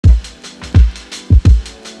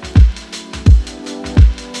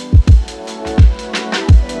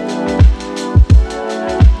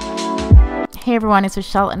everyone, it's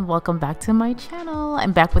Rochelle and welcome back to my channel.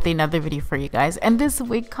 I'm back with another video for you guys, and this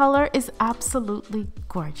wig color is absolutely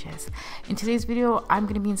gorgeous. In today's video, I'm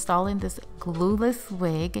going to be installing this glueless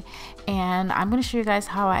wig, and I'm going to show you guys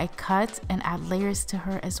how I cut and add layers to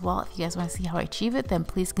her as well. If you guys want to see how I achieve it, then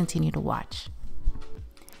please continue to watch.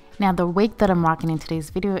 Now, the wig that I'm rocking in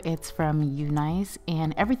today's video, it's from UNice,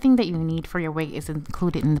 and everything that you need for your wig is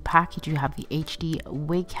included in the package. You have the HD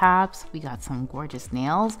wig caps, we got some gorgeous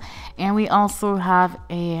nails, and we also have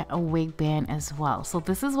a wig band as well. So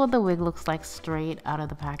this is what the wig looks like straight out of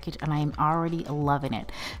the package, and I am already loving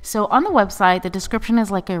it. So on the website, the description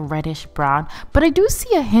is like a reddish brown, but I do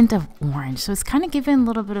see a hint of orange, so it's kind of giving a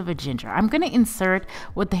little bit of a ginger. I'm going to insert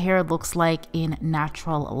what the hair looks like in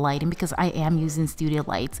natural lighting because I am using studio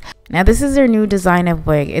lights. Now this is their new design of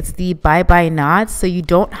wig. It's the bye-bye knots, so you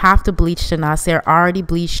don't have to bleach the knots. They're already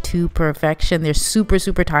bleached to perfection. They're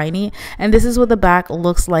super tiny, and this is what the back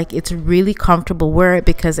looks like. It's really comfortable wear it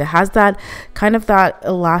because it has that kind of that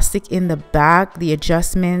elastic in the back, the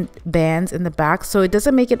adjustment bands in the back, so it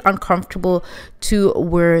doesn't make it uncomfortable to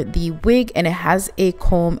wear the wig, and it has a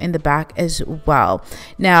comb in the back as well.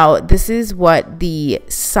 Now this is what the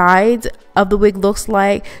sides of the wig looks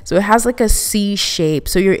like. So it has like a C shape,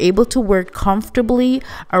 so you're able to wear it comfortably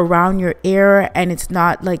around your ear, and it's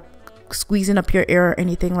not like squeezing up your ear or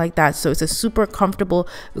anything like that. So it's a super comfortable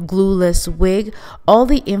glueless wig. All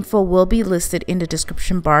the info will be listed in the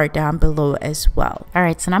description bar down below as well. All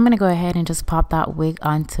right, so now I'm gonna go ahead and just pop that wig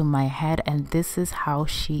onto my head, and this is how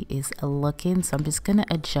she is looking. So I'm just gonna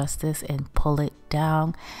adjust this and pull it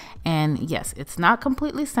down, and yes, it's not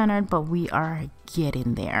completely centered, but we are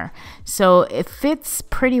getting there. So it fits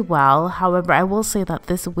pretty well. However, I will say that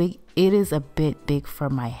this wig, it is a bit big for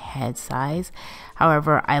my head size.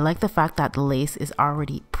 However, I like the fact that the lace is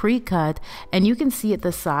already pre-cut, and you can see at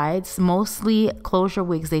the sides, mostly closure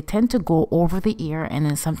wigs, they tend to go over the ear, and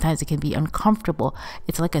then sometimes it can be uncomfortable.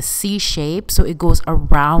 It's like a C shape, so it goes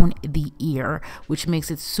around the ear, which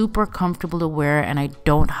makes it super comfortable to wear, and I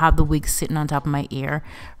don't have the wig sitting on top of my ear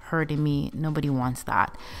hurting me. Nobody wants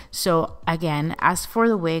that. So again, as for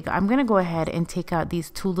the wig, I'm gonna go ahead and take out these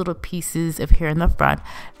two little pieces of hair in the front.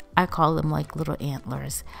 I call them like little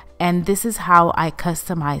antlers, and this is how I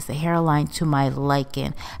customize the hairline to my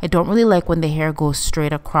liking. I don't really like when the hair goes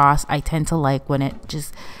straight across. I tend to like when it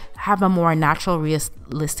just have a more natural,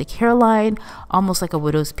 realistic hairline, almost like a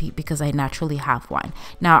widow's peak, because I naturally have one.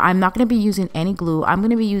 Now I'm not going to be using any glue. I'm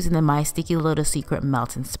going to be using the My Sticky Little Secret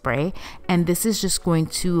melting spray, and this is just going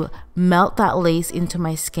to melt that lace into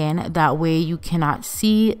my skin. That way you cannot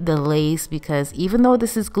see the lace, because even though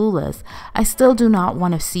this is glueless, I still do not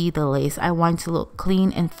want to see the lace. I want it to look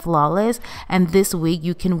clean and flawless, and this wig,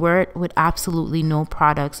 you can wear it with absolutely no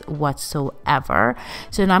products whatsoever.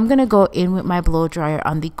 So now I'm going to go in with my blow dryer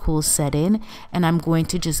on the cool setting, and I'm going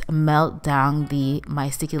to just melt down the My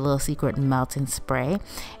Sticky Little Secret melting spray,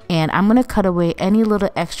 and I'm going to cut away any little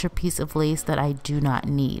extra piece of lace that I do not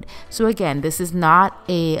need. So again, this is not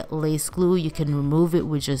a lace glue. You can remove it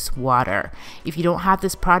with just water. If you don't have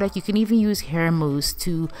this product, you can even use hair mousse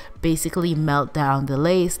to basically melt down the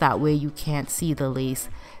lace. That way you can't see the lace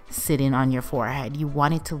sitting on your forehead. You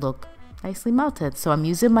want it to look nicely melted. So I'm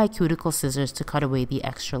using my cuticle scissors to cut away the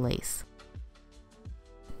extra lace.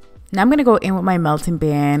 Now I'm going to go in with my melting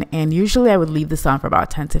band, and usually I would leave this on for about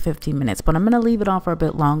 10 to 15 minutes, but I'm going to leave it on for a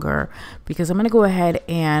bit longer because I'm going to go ahead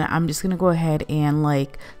and I'm just going to go ahead and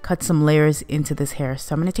like cut some layers into this hair.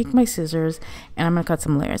 So I'm going to take my scissors and I'm going to cut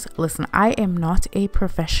some layers. Listen, I am not a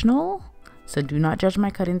professional, so do not judge my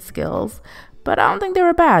cutting skills, but I don't think they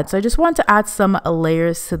were bad. So I just want to add some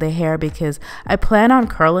layers to the hair because I plan on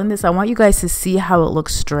curling this. I want you guys to see how it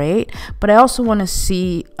looks straight, but I also want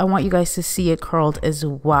you guys to see it curled as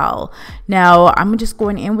well. Now I'm just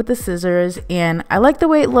going in with the scissors, and I like the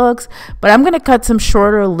way it looks, but I'm going to cut some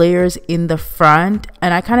shorter layers in the front,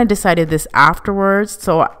 and I kind of decided this afterwards,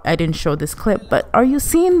 so I didn't show this clip. But are you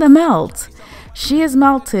seeing the melt? She is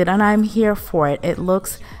melted, and I'm here for it. It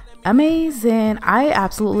looks amazing. I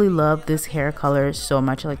absolutely love this hair color so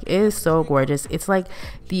much. Like, it is so gorgeous. It's like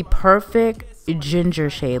the perfect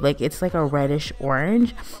ginger shade. Like, it's like a reddish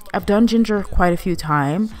orange. I've done ginger quite a few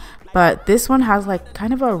times, but this one has like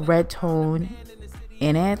kind of a red tone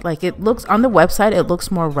in it. Like, it looks on the website, it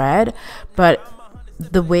looks more red, but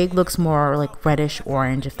the wig looks more like reddish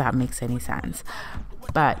orange, if that makes any sense.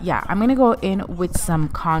 But yeah, I'm gonna go in with some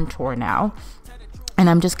contour now. And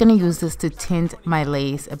I'm just going to use this to tint my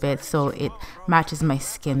lace a bit so it matches my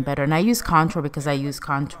skin better. And I use contour because I use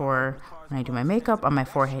contour when I do my makeup on my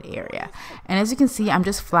forehead area. And as you can see, I'm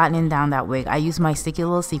just flattening down that wig. I use my Sticky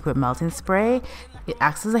Little Secret melting spray. It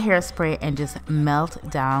acts as a hairspray and just melt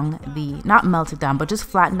down the, not melt it down, but just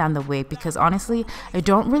flatten down the wig, because honestly, I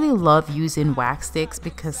don't really love using wax sticks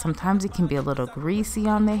because sometimes it can be a little greasy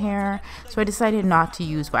on the hair. So I decided not to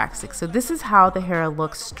use wax sticks. So this is how the hair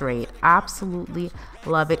looks straight. Absolutely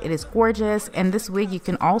love it. It is gorgeous. And this wig, you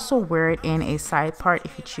can also wear it in a side part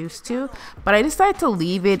if you choose to, but I decided to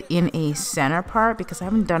leave it in a center part because I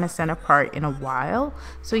haven't done a center part in a while.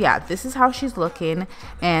 So yeah, this is how she's looking,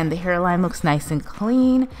 and the hairline looks nice and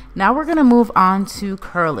clean. Now we're gonna move on to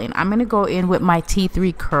curling. I'm gonna go in with my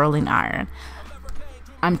T3 curling iron.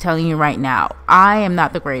 I'm telling you right now, I am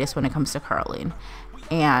not the greatest when it comes to curling,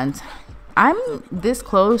 and I'm this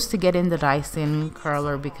close to getting the Dyson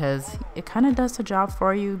curler because it kind of does the job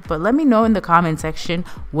for you. But let me know in the comment section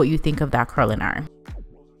what you think of that curling iron.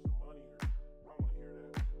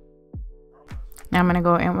 Now I'm going to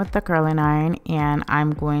go in with the curling iron, and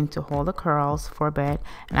I'm going to hold the curls for a bit,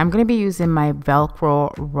 and I'm going to be using my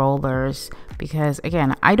Velcro rollers because,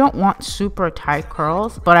 again, I don't want super tight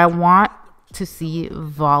curls, but I want to see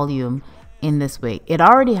volume in this wig. It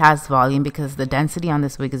already has volume because the density on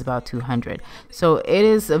this wig is about 200, so it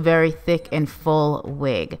is a very thick and full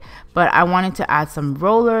wig, but I wanted to add some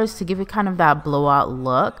rollers to give it kind of that blowout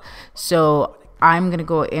look. So I'm gonna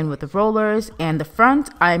go in with the rollers, and the front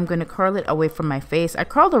I'm gonna curl it away from my face. I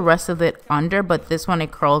curled the rest of it under, but this one I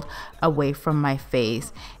curled away from my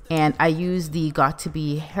face, and I used the Got To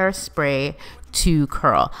Be hairspray to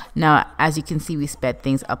curl. Now as you can see, we sped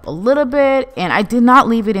things up a little bit, and I did not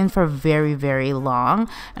leave it in for very long.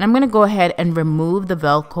 And I'm gonna go ahead and remove the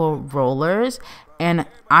Velcro rollers, and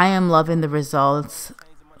I am loving the results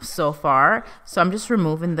so far. So I'm just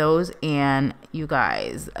removing those, and you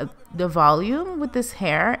guys, the volume with this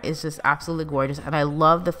hair is just absolutely gorgeous, and I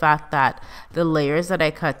love the fact that the layers that I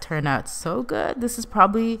cut turned out so good. This is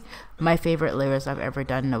probably my favorite layers I've ever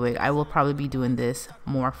done in a wig. I will probably be doing this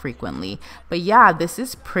more frequently. But yeah, this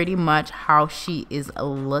is pretty much how she is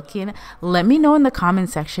looking. Let me know in the comment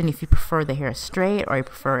section if you prefer the hair straight or you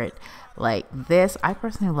prefer it like this. I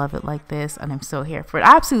personally love it like this, and I'm so here for it.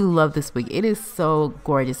 I absolutely love this wig. It is so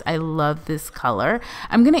gorgeous. I love this color.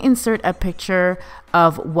 I'm gonna insert a picture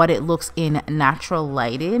of what it looks in natural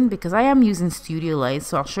lighting because I am using studio lights,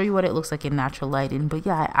 so I'll show you what it looks like in natural lighting. But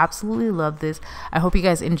yeah, I absolutely love this. I hope you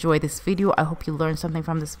guys enjoyed this video. I hope you learned something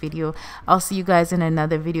from this video. I'll see you guys in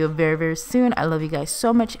another video very soon. I love you guys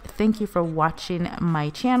so much. Thank you for watching my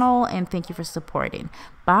channel, and thank you for supporting.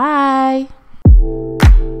 Bye.